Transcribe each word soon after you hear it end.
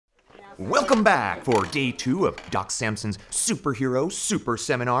Welcome back for day 2 of Doc Samson's Superhero Super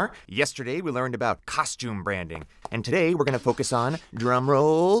Seminar. Yesterday we learned about costume branding, and today we're going to focus on,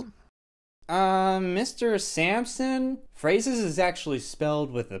 drumroll, Mr. Samson, phrases is actually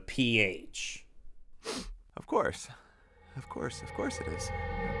spelled with a PH. Of course it is.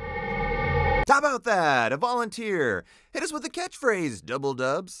 How about that? A volunteer. Hit us with a catchphrase, double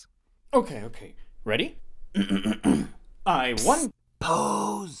dubs. Okay. Ready?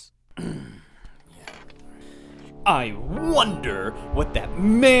 Pose. I wonder what that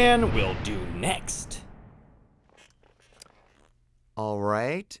man will do next. All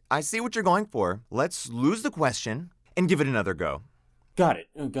right, I see what you're going for. Let's lose the question and give it another go. Got it.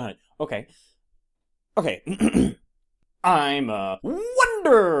 Okay. I'm a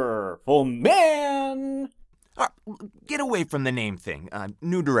wonderful man. Get away from the name thing.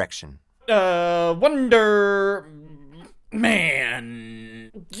 New direction. Wonder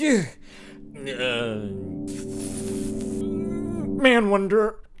Man. Man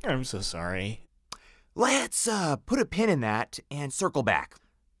Wonder. I'm so sorry. Let's put a pin in that and circle back.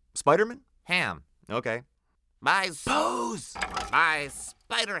 Spider-Man? Ham. Okay. Pose! My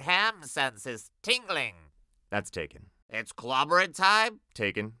spider ham sense is tingling. That's taken. It's clobbering time.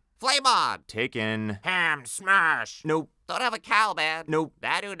 Taken. Flame on. Taken. Ham smash. Nope. Don't have a cow, man. Nope.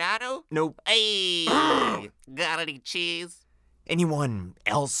 Nanu? Nope. Hey! Got any cheese? Anyone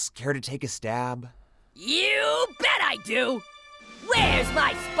else care to take a stab? You bet I do! Where's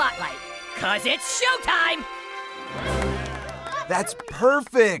my spotlight? 'Cause it's showtime! That's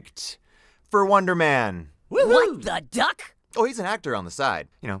perfect for Wonder Man. What the duck? Oh, he's an actor on the side.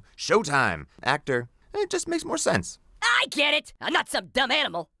 You know, Showtime, actor. It just makes more sense. I get it! I'm not some dumb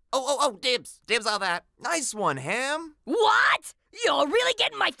animal. Oh, dibs. Dibs on that. Nice one, Ham. What? You're really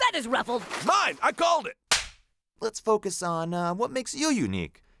getting my feathers ruffled. Mine! I called it! Let's focus on what makes you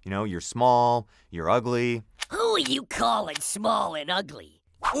unique. You know, you're small, you're ugly. Who are you calling small and ugly?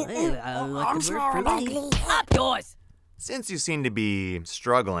 I'm small and ugly. Up yours! Since you seem to be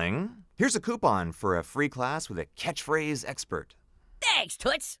struggling, here's a coupon for a free class with a catchphrase expert. Thanks,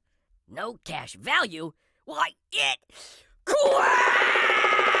 Toots. No cash value? Why, it...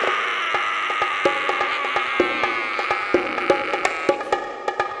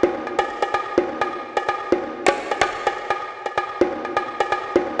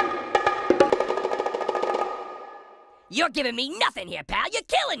 You're giving me nothing here, pal. You're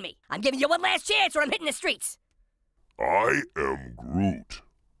killing me. I'm giving you one last chance or I'm hitting the streets. I am Groot.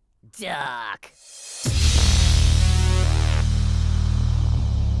 Duck.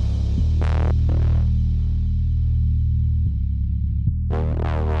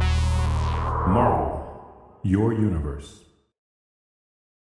 Marvel, your universe.